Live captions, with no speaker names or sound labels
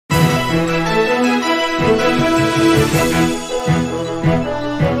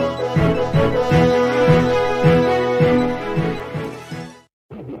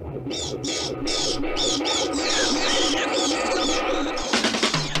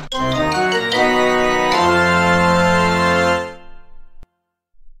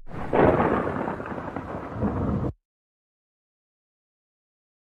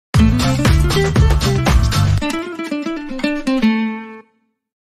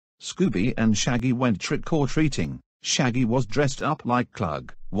Scooby and Shaggy went trick-or-treating. Shaggy was dressed up like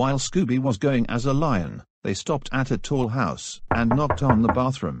Clug, while Scooby was going as a lion. They stopped at a tall house and knocked on the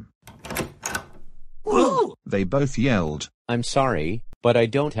bathroom. Whoa! They both yelled, "I'm sorry, but I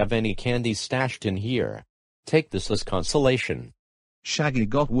don't have any candy stashed in here. Take this as consolation." Shaggy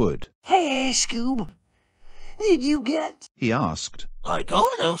got wood. Hey, Scoob. Did you get? He asked. I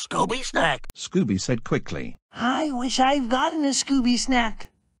got a Scooby snack. Scooby said quickly. I wish I've gotten a Scooby snack.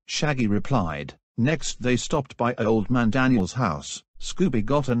 Shaggy replied. Next they stopped by Old Man Daniel's house. Scooby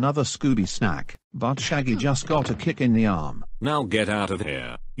got another Scooby snack, but Shaggy just got a kick in the arm. Now get out of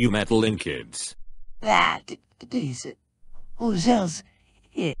here, you meddling kids. That is it. Who's else?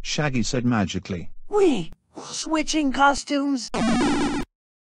 It. Shaggy said magically. We switching costumes.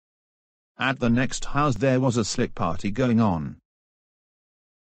 At the next house there was a slick party going on.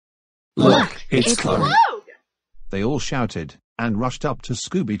 Look, it's Clug. They all shouted and rushed up to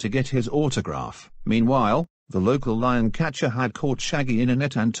Scooby to get his autograph. Meanwhile, the local lion catcher had caught Shaggy in a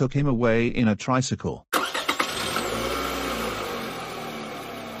net and took him away in a tricycle.